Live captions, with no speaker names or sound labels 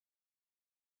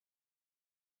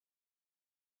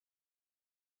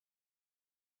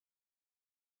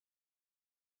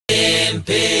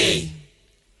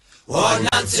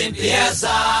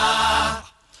onansimpieza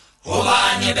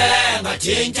ubani benga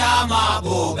thinta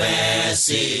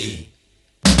mabubesi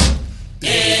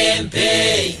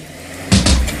impi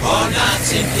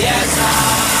onansimpieza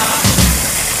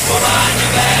ubani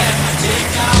benga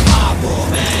thinta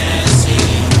mabubesi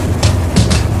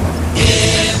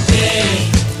impi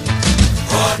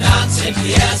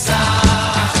onansimpieza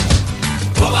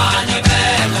ubani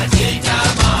benga thinta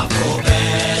mabubesi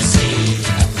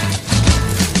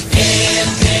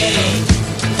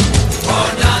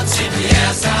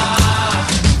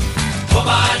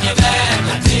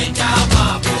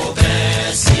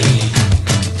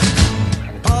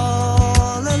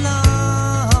All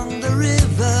along the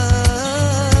river,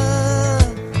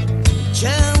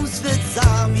 Chelmsford's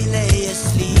army lay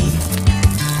asleep.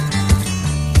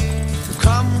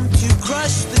 Come to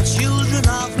crush the children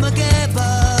of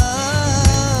Mageba,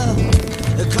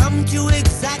 come to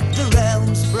exact the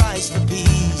realm's price for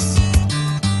peace.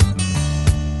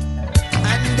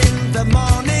 And in the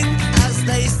morning, as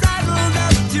they saddled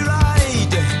up to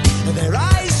ride, their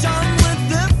eyes shone with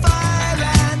the fire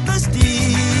and the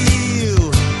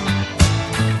steel.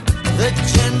 The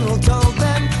general told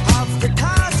them of the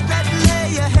task that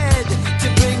lay ahead, to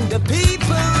bring the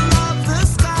people of the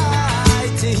sky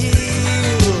to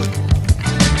heal.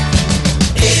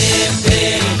 Impi,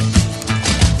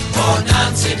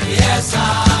 onansi pieza,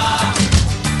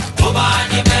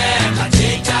 ubani benga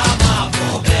thinta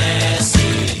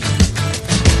mabubesi.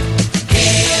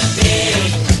 Impi,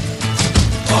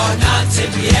 onansi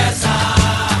pieza,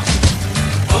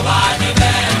 ubani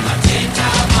benga thinta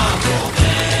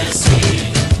mabubesi.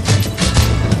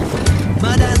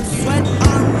 Mud and sweat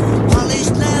on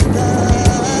polished leather,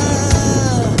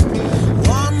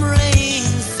 warm rain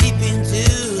seeping to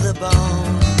the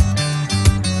bone.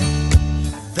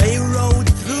 They rode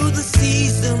through the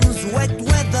seasons, wet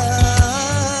weather,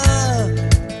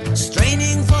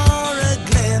 straining for a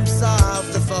glimpse of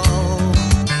the foe.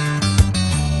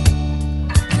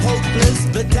 Hopeless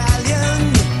battalion,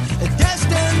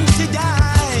 destined to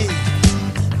die,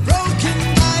 broken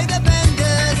by the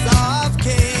benders of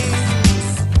kings.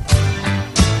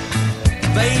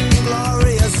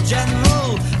 Vainglorious general,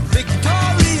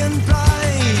 Victorian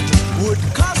pride, would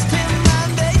cost him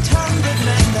and 800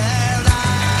 men their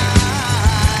lives.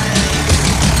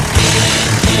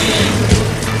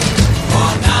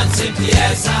 Onansi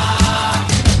pieza,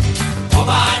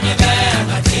 ubani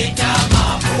benga thinta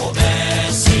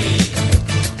mabubesi.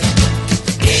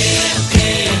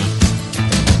 Impi,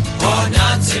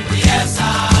 onansi pieza,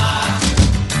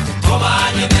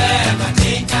 ubani benga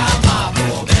thinta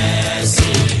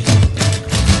mabubesi.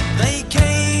 They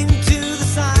came to the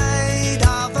side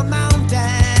of a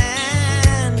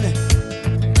mountain.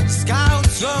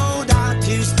 Scouts rode out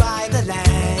to spy the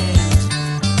land.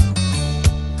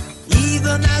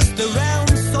 Even as the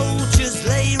round soldiers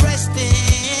lay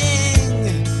resting,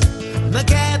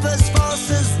 Magaba's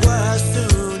forces were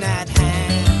soon at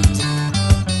hand.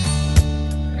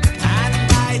 And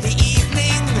by the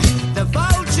evening, the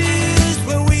vultures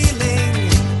were wheeling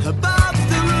above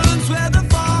the ruins where the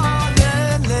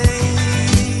fallen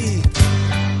lay.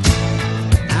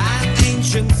 An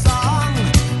ancient song,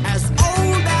 as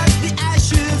old as the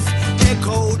ashes,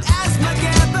 echoed as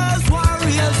Magaba's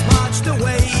warriors marched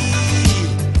away.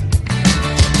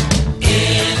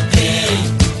 Impi,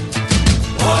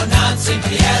 onansi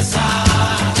pieza,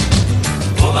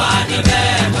 ubani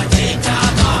benga thinta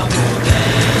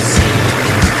mabubesi.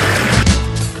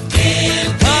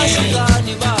 Impi,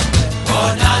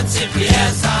 onansi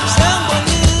pieza,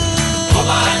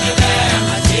 ubani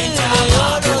benga thinta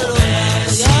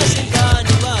mabubesi.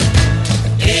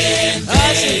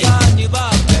 Impi,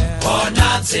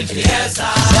 onansi pieza,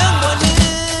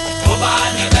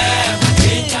 ubani benga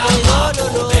thinta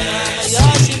mabubesi.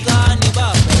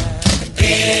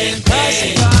 Impi,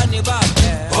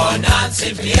 onansi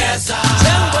pieza,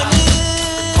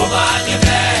 ubani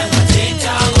benga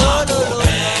thinta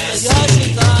mabubesi.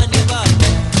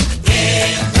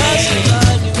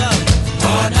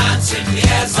 Onansi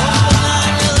pieza,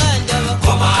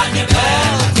 ubani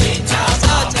benga thinta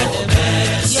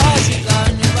mabubesi.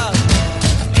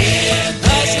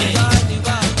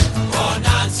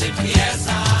 Onansi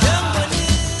pieza,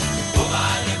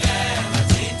 ubani benga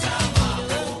thinta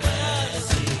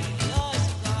mabubesi.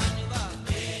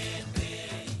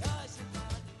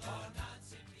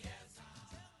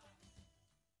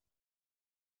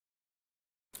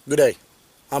 Good day.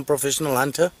 I'm professional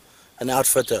hunter and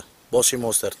outfitter, Bossy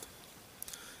Mostert.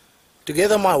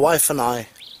 Together my wife and I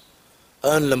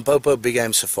own Limpopo Big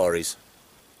Game Safaris.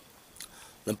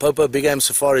 Limpopo Big Game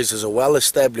Safaris is a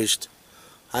well-established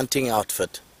hunting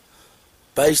outfit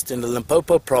based in the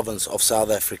Limpopo province of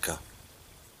South Africa.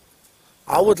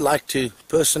 I would like to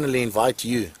personally invite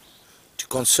you to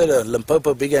consider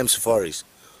Limpopo Big Game Safaris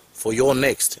for your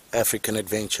next African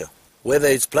adventure. Whether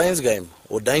it's plains game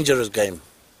or dangerous game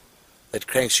that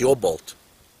cranks your bolt,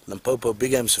 Limpopo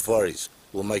Big Game Safaris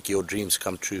will make your dreams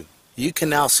come true. You can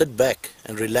now sit back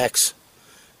and relax,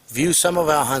 view some of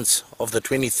our hunts of the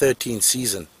 2013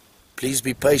 season. Please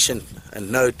be patient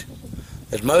and note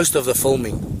that most of the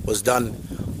filming was done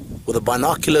with the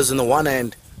binoculars in the one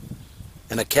hand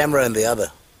and a camera in the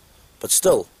other, but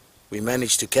still we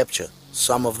managed to capture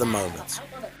some of the moments.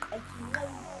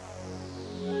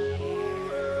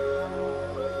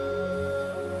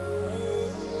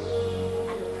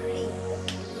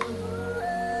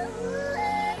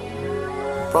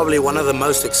 Probably one of the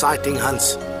most exciting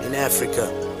hunts in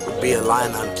Africa would be a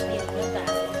lion hunt.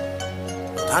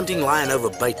 But hunting lion over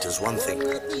bait is one thing.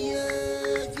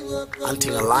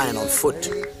 Hunting a lion on foot,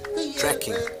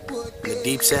 tracking in the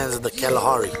deep sands of the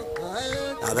Kalahari,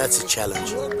 now that's a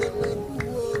challenge.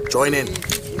 Join in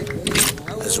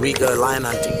as we go lion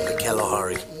hunting the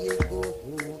Kalahari.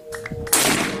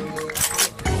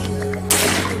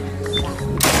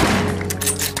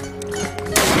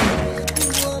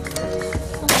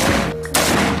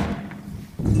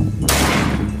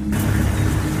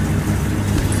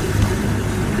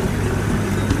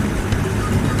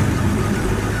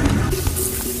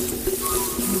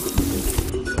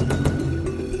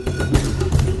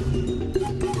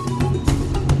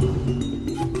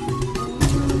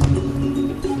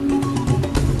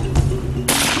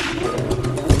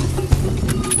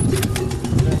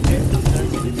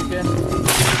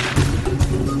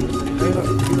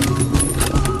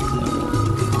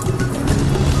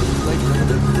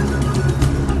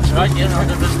 Right in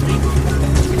under the street.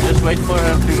 Just wait for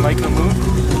her to make a move.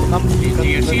 Do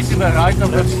you see to the right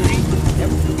of the street?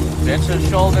 That's her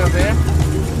shoulder there.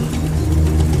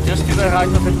 Just to the right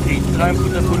of the tree. Try and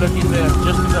put the bullet in there,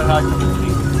 just to the right of the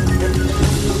tree.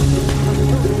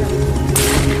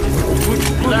 Good,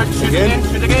 good. Shoot again,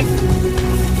 shoot again.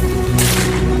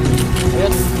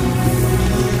 Yes.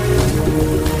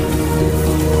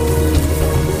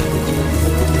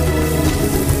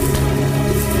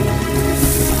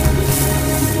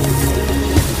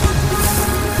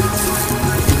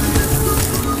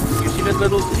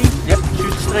 Little tree? Yep,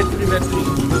 shoot straight through that tree.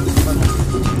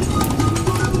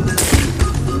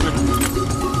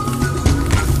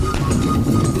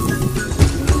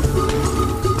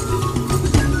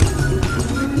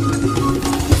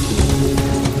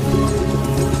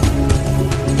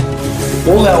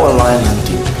 All our lion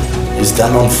hunting is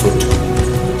done on foot,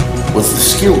 with the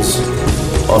skills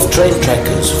of trained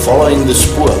trackers following the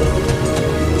spoor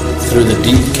through the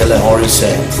deep Kalahari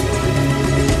sands.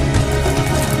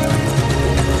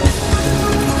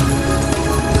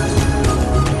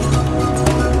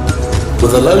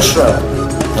 With a low shrub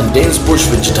and dense bush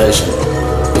vegetation,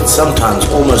 it's sometimes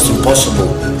almost impossible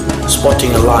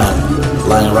spotting a lion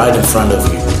lying right in front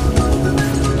of you.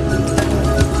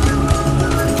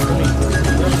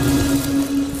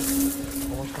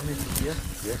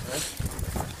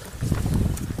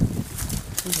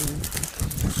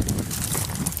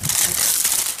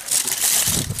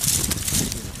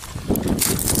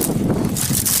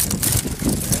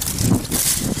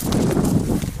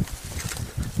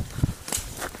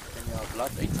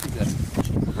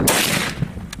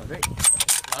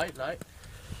 Light.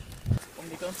 Kom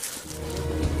die kant.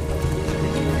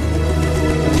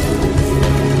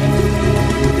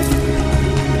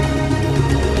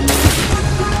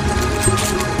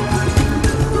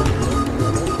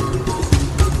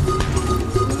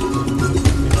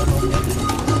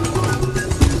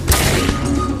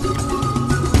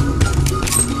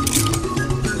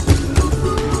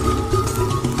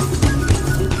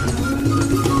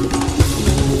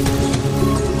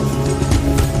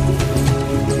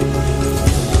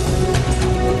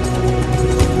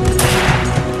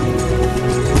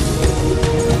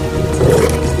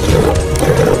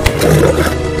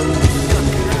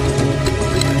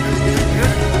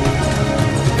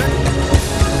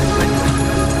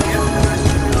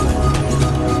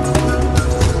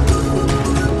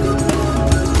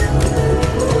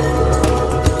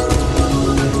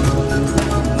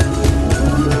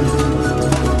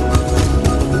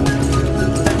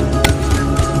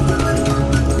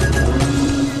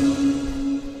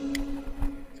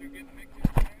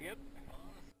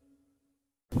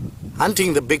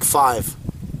 Hunting the Big Five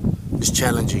is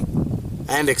challenging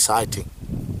and exciting,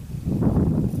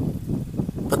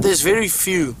 but there's very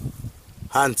few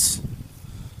hunts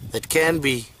that can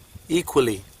be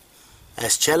equally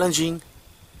as challenging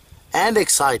and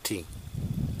exciting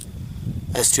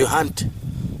as to hunt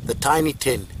the tiny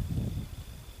 10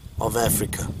 of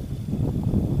Africa.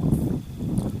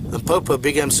 Limpopo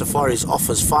Big Game Safaris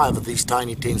offers 5 of these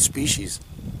tiny 10 species.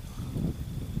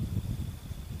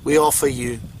 We offer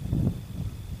you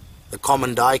the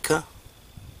common duiker,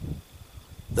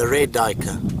 the red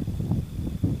duiker,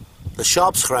 the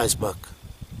sharpsgrijsbuck,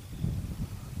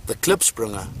 the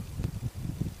klipspringer,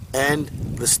 and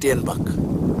the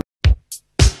steenbuck.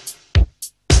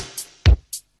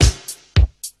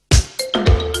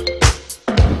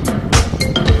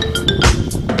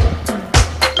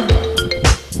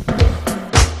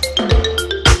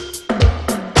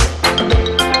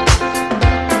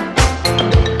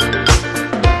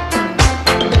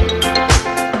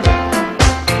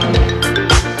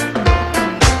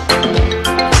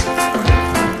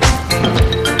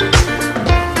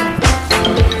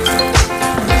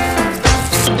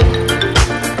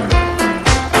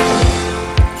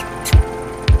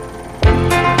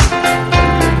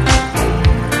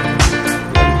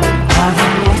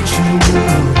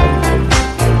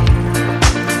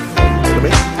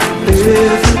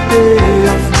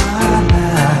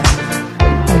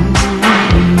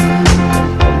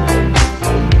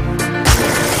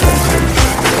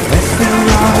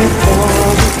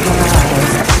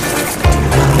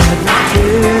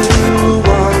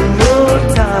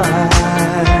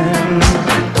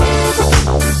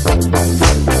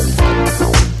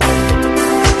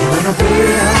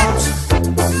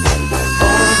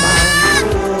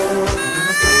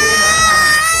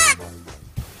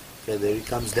 Okay, there he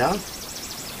comes down.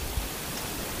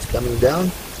 He's coming down.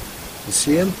 You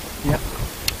see him? Yeah.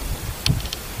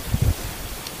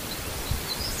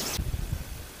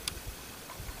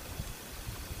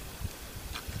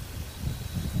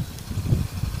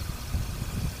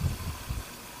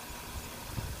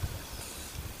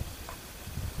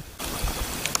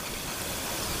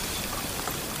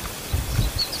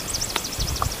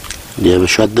 Do you have a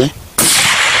shot there?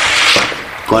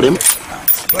 Got him?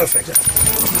 Perfect.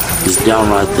 He's down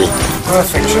right there.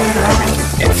 Perfect shot.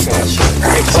 Excellent.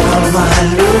 All my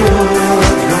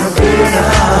love, you're better.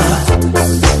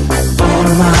 All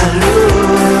my love.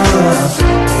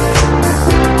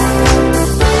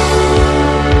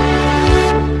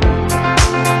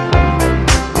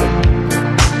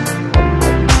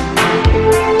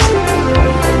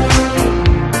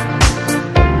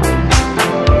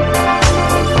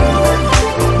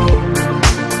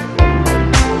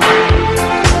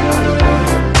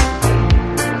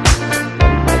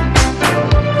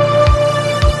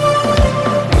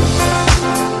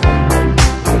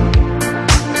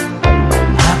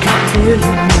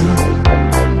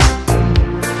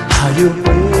 How you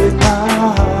break my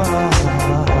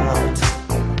heart.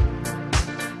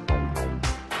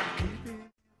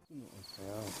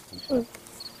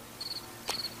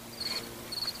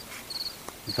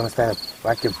 He's gonna stand up.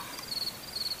 Whack him.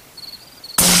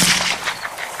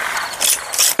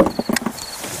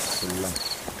 Excellent.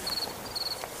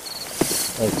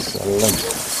 Excellent.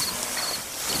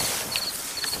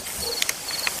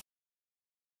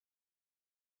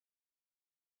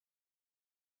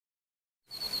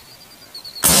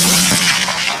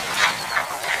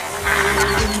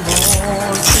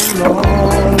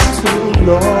 Too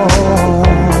long,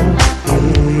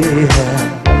 yeah.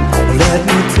 Let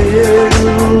me tell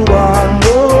you one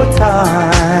more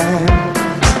time.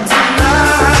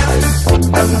 Tonight,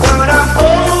 I'm gonna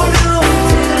hold you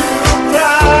till you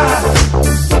cry.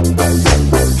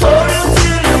 Hold you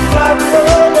till you cry,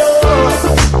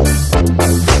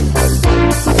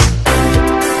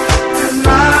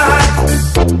 Tonight,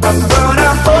 I'm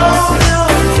gonna hold you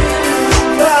till you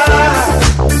cry.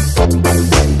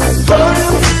 Hold you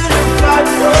till you cry,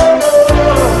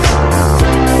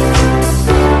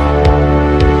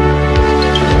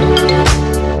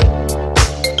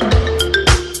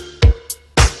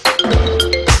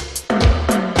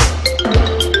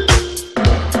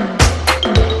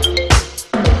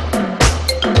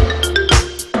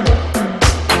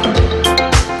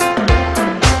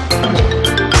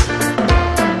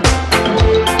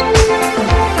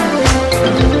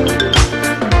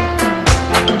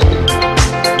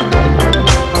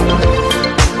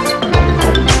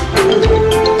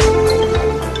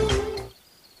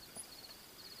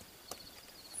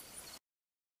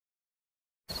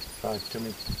 Right,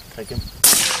 Jimmy, take him.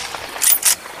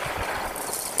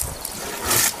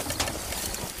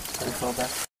 Let him fall back.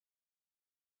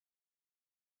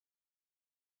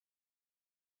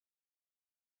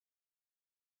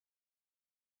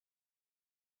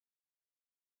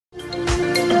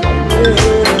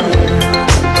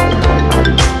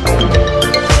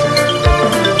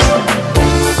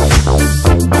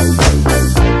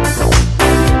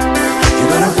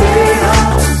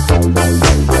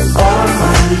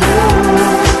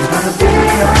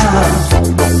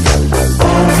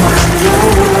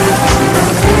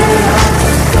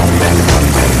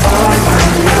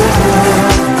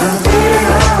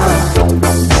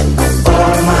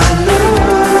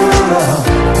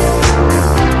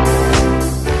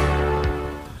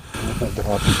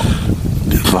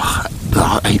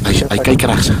 Hy kyk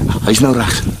regs. Hy's nou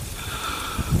regs.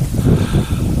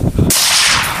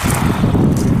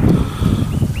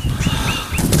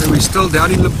 We're still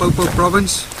down in Limpopo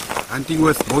province, hunting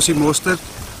with Bossy Mostert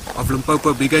of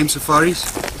Limpopo Big Game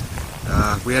Safaris.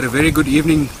 We had a very good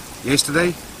evening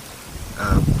yesterday.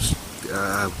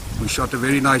 We shot a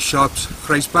very nice sharp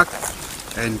gracebuck,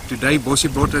 and today Bossy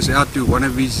brought us out to one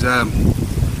of his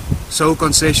sole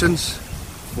concessions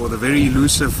for the very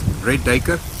elusive red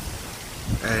duiker,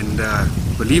 and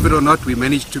believe it or not, we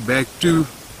managed to bag 2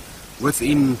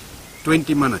 within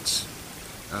 20 minutes.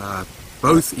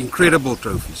 Both incredible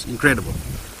trophies, incredible.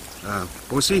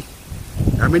 Bossy,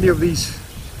 how many of these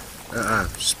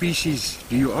species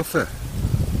do you offer?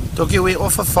 Toki, we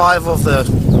offer 5 of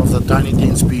the tiny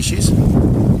 10 species,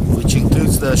 which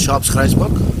includes the sharp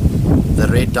gracebuck, the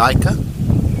red duiker,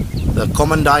 the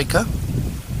common duiker,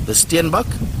 the steenbuck,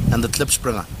 and the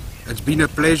klipspringer. It's been a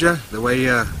pleasure the way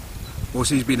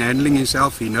Bossy's been handling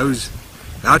himself. He knows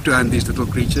how to hunt these little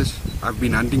creatures. I've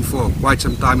been hunting for quite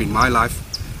some time in my life,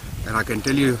 and I can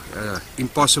tell you,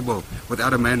 impossible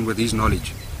without a man with his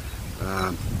knowledge.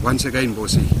 Once again,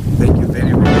 Bossy, thank you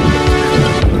very much.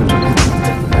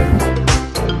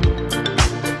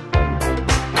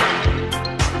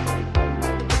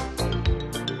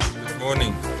 Good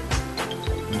morning.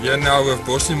 I'm here now with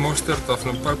Bossy Mostert of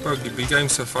Limpopo Big Game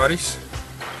Safaris,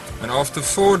 and after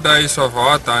 4 days of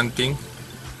hard hunting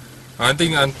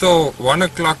until 1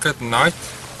 o'clock at night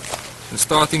and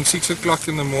starting 6 o'clock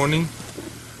in the morning,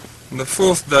 on the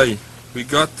 4th day we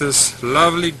got this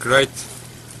lovely great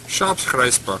sharp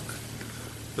gracebuck,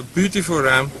 a beautiful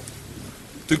ram.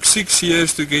 Took 6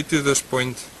 years to get to this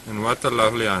point, and what a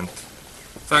lovely hunt.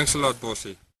 Thanks a lot,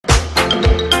 Bossy.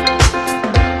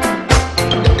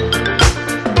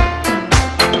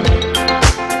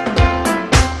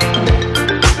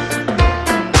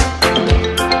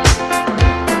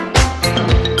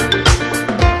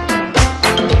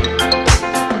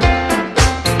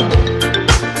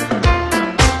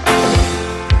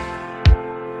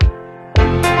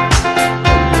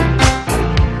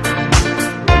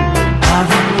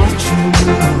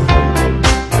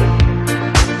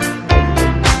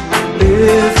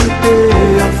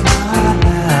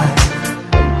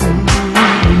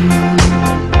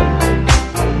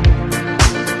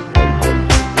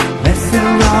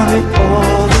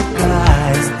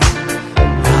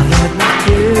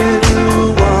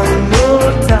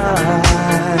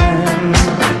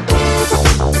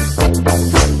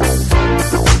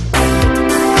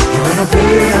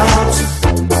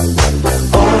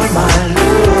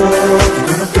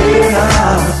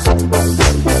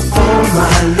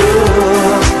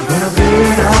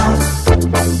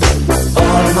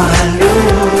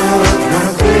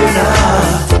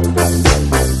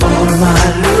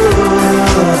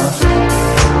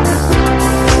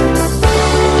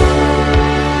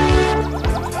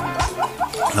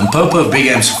 Limpopo Big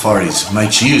Game Safaris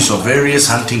makes use of various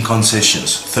hunting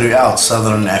concessions throughout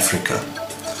southern Africa.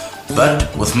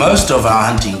 But with most of our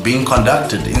hunting being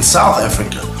conducted in South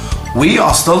Africa, we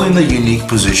are still in the unique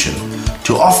position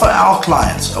to offer our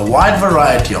clients a wide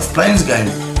variety of plains game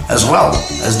as well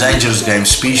as dangerous game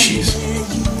species.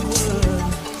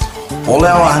 All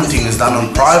our hunting is done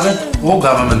on private or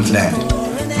government land,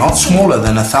 not smaller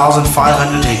than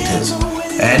 1,500 hectares,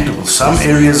 and with some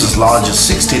areas as large as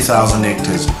 60,000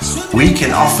 hectares, we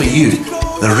can offer you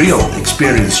the real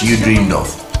experience you dreamed of.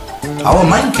 Our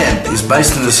main camp is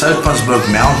based in the Soutpansberg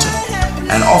mountain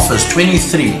and offers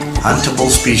 23 huntable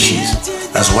species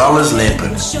as well as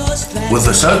leopard, with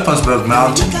the Soutpansberg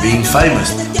mountain being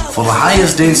famous for the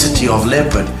highest density of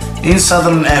leopard in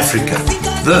southern Africa.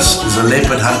 This is a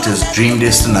leopard hunter's dream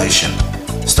destination.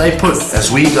 Stay put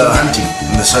as we go hunting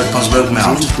in the Soutpansberg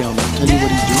mountain. Tell you what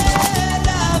he's doing.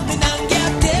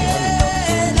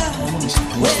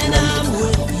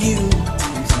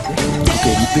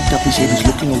 Okay, he picked up his head, he's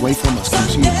looking away from us. Can you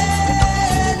see him?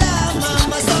 Just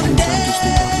a second. Just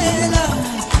stay back.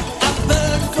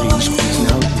 Okay, he's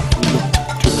now look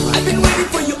to the right. I've been waiting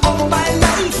for you all my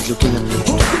life. He's looking at me.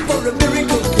 Hoping for a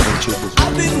miracle.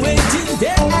 I've been waiting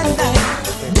day and night.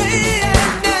 Day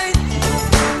and night.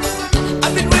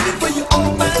 I've been waiting for you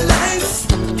all my life.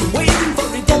 Waiting for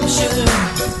redemption.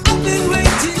 I've been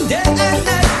waiting day and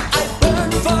night. I burn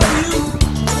for you.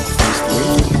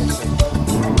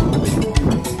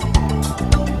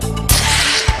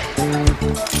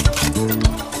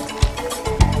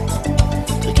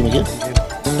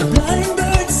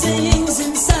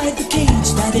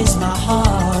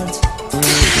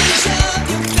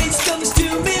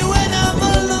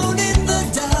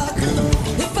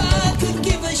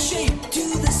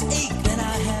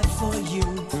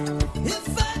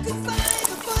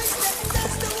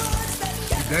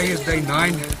 Today is day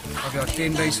 9 of our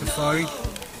 10-day safari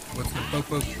with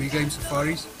Limpopo Big Game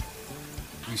Safaris.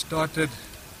 We started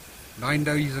 9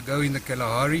 days ago in the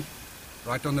Kalahari,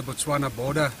 right on the Botswana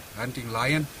border, hunting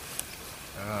lion.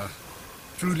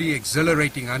 Truly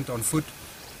exhilarating hunt on foot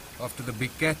after the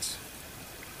big cats.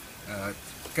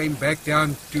 Came back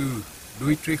down to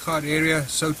Louis Trichardt area,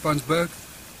 Soutpansberg,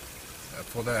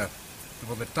 for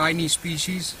the tiny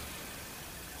species.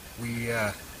 We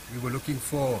were looking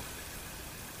for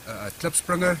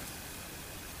klipspringer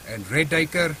and red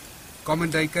duiker, common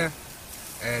duiker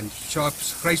and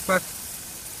sharp's grysbuck,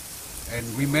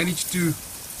 and we managed to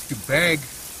bag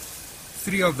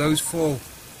 3 of those 4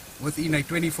 within a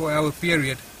 24-hour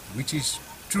period, which is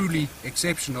truly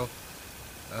exceptional.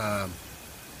 I've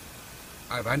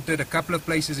hunted a couple of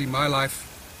places in my life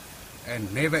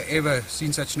and never ever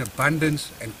seen such an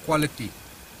abundance and quality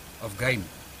of game.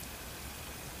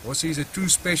 Bossy is a true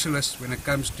specialist when it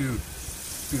comes to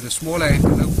the smaller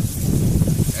antelope,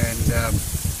 and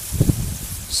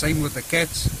same with the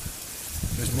cats.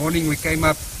 This morning we came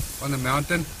up on the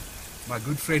mountain. My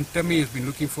good friend Timmy has been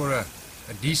looking for a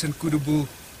decent kudu bull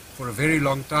for a very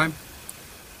long time.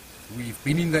 We've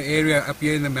been in the area up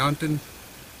here in the mountain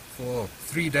for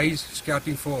 3 days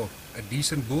scouting for a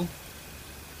decent bull.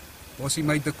 Bossy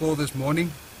made the call this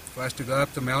morning for us to go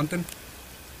up the mountain.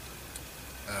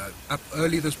 Up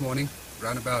early this morning,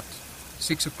 around about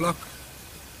 6 o'clock.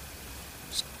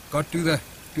 Got to the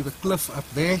cliff up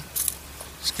there,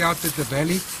 scouted the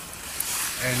valley,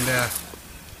 and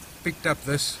picked up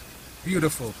this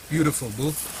beautiful, beautiful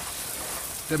bull.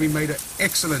 Timmy made an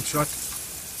excellent shot,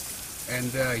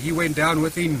 and he went down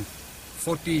within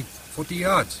 40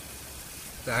 yards.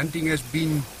 The hunting has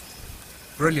been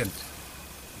brilliant.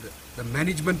 The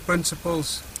management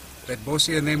principles that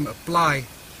Bossy and them apply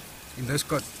in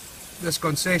this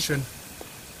concession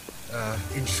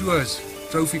ensures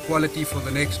trophy quality for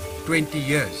the next 20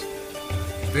 years.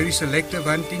 Very selective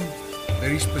hunting,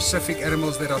 very specific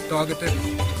animals that are targeted,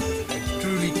 and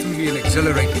truly, truly an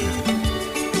exhilarating hunt.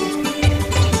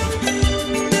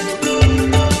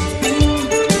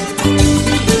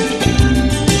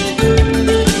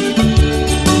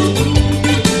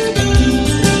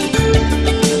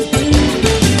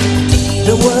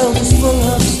 The world is full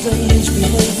of strange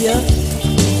behavior.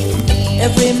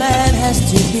 Every man has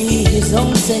to be his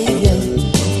own savior.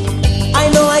 I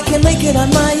know I can make it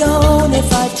on my own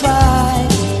if I try,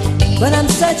 but I'm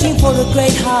searching for a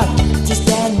great heart to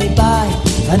stand me by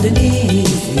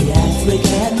underneath the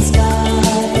African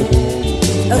sky.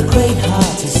 A great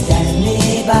heart to stand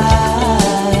me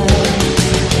by.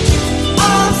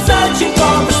 I'm searching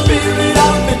for the spirit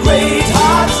of the great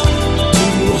heart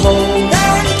to hold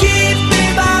and keep me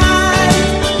by.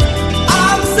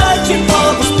 I'm searching for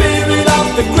the spirit of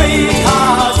the great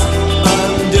heart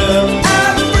under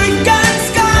African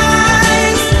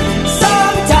skies.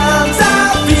 Sometimes I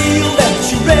feel that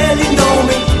you really know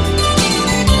me.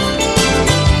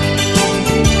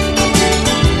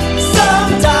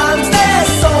 Sometimes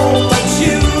there's so much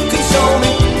you can show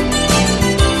me.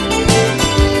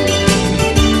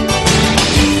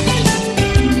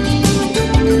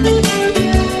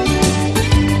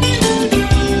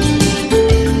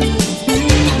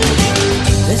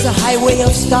 There's a highway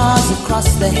of stars across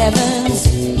the heavens.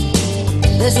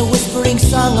 There's a whispering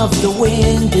song of the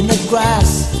wind in the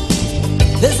grass.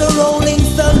 There's a rolling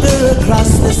thunder across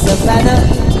the savannah.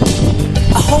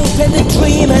 A hope and a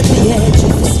dream at the edge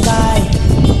of the sky.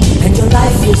 And your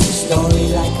life is a story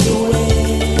like the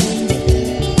wind.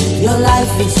 Your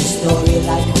life is a story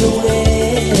like the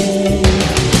wind.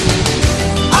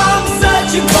 I'm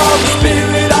searching for the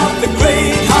spirit of the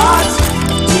great heart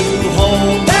to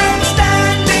hold and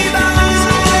stand me by.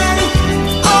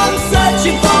 I'm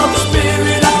searching for the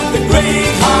spirit of the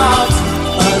great heart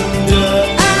under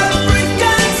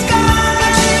African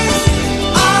skies.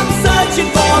 I'm searching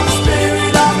for the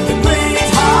spirit of the great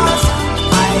heart.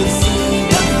 I see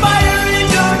the fire in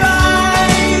your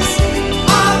eyes.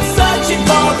 I'm searching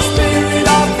for the spirit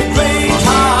of the great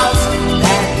heart.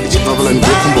 Get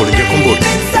on board, get on board.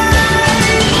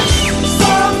 Inside. So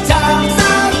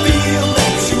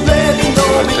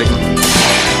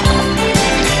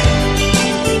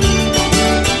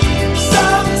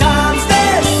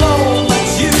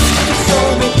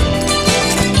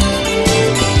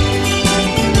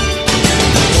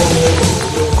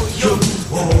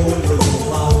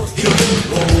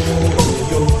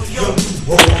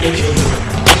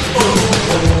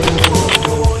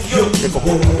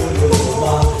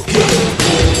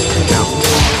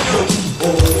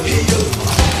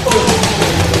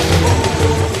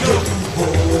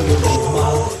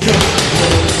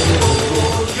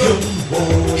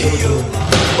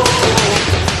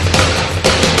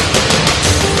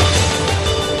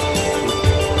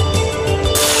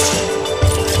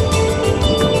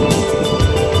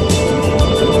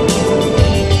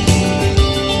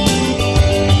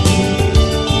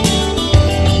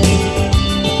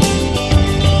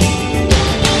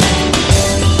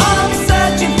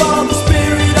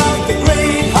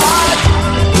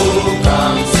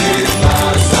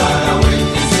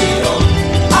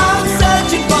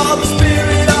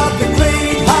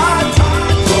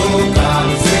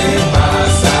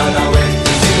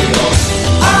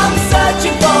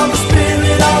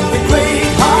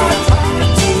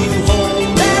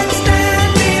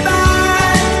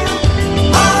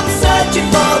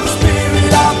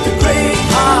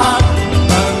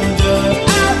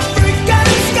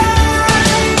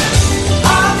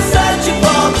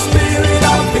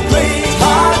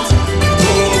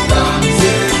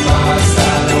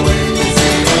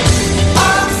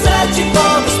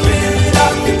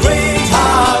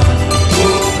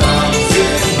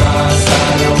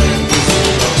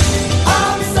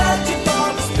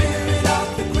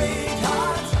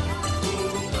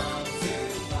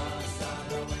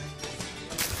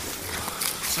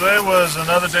Today was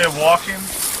another day of walking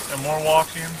and more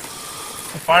walking,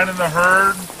 finding the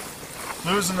herd,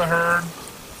 losing the herd,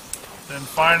 then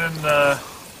finding the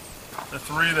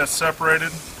three that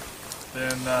separated,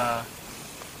 then a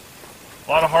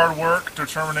lot of hard work,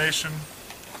 determination,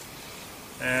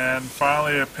 and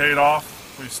finally it paid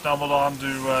off. We stumbled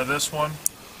onto this one,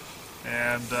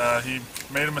 and he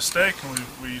made a mistake, and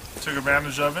we took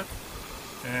advantage of it,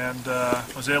 and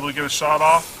was able to get a shot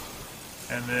off,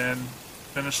 and then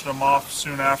finished him off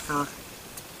soon after.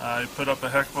 He put up a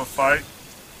heck of a fight.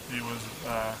 He was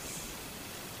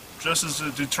just as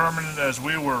determined as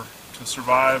we were to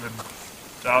survive and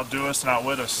to outdo us and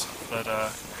outwit us. But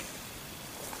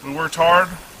we worked hard.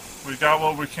 We got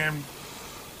what we came,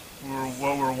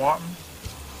 what we were wanting,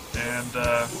 and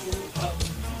it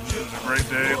was a great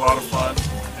day, a lot of fun,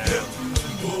 and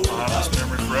I'll have this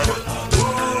memory forever.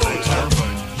 Thanks to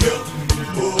everybody.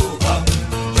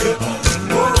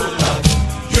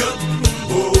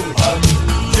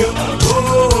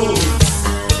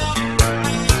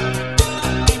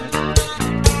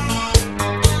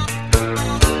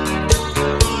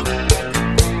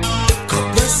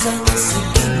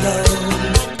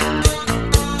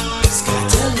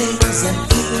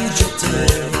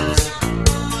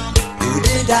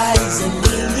 Eyes and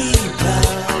weary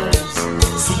brows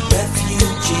seek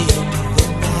refuge in the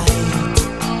night.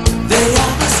 They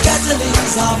are the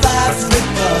scatterings of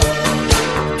Africa,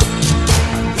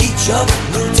 each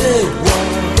uprooted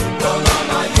one,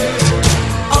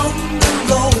 on the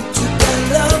road to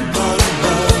Limpopo,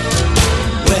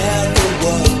 where the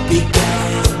world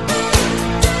began.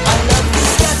 I love the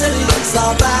scatterings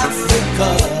of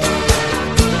Africa,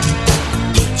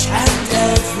 each and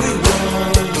every one.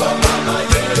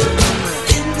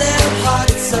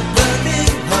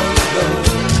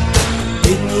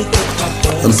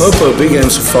 Limpopo Big Game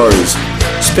Safaris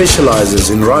specializes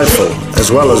in rifle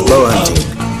as well as bow hunting.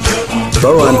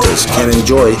 Bow hunters can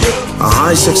enjoy a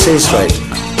high success rate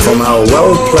from our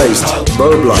well-placed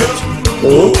bow blind,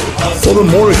 or for the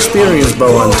more experienced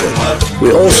bow hunter,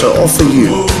 we also offer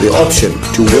you the option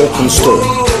to walk and store.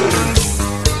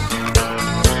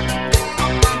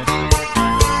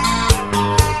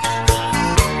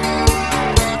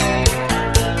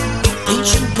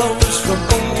 Ancient bows from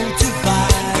old to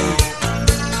five,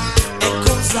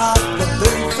 echoes of the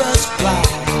very first cry.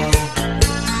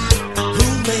 Who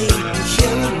made the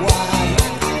hill wide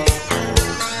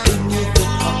beneath the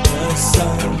upper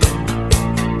sun?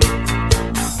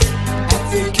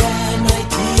 African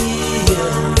idea,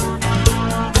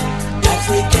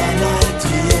 African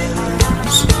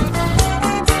ideas,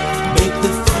 make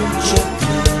the future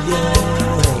clear,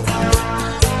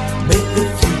 make the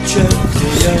future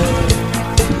clear.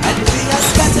 And we are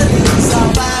scatterings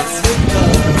of Africa,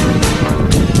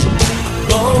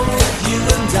 both you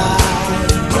and I.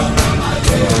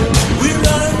 We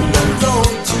run the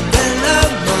road to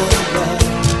Limpopo,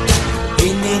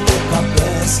 beneath the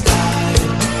copper sky.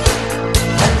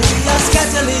 And we are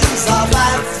scatterings of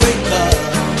Africa,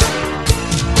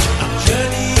 a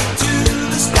journey to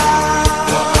the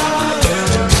stars.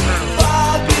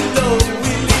 Far below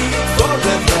we live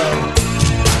forever,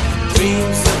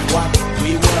 dreams of what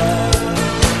we were.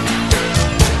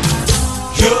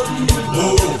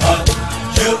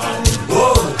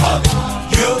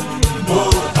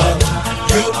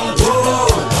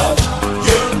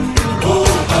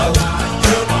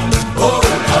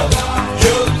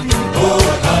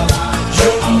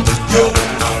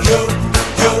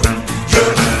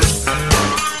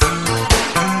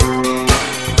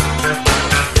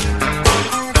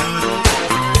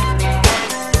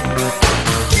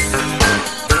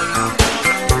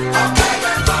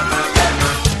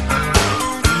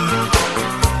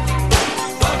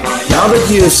 Now that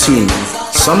you have seen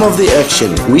some of the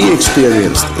action we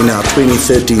experienced in our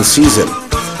 2013 season,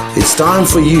 it's time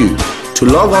for you to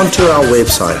log on to our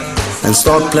website and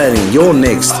start planning your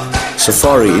next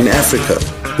safari in Africa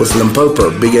with Limpopo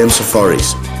Big Game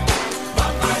Safaris.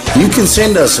 You can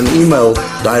send us an email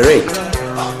direct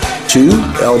to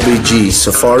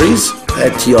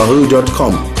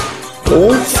lbgsafaris@yahoo.com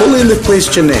or fill in the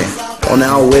questionnaire on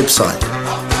our website.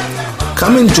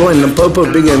 Come and join Limpopo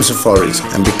Big Game Safaris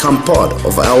and become part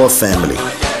of our family.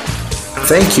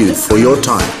 Thank you for your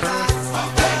time.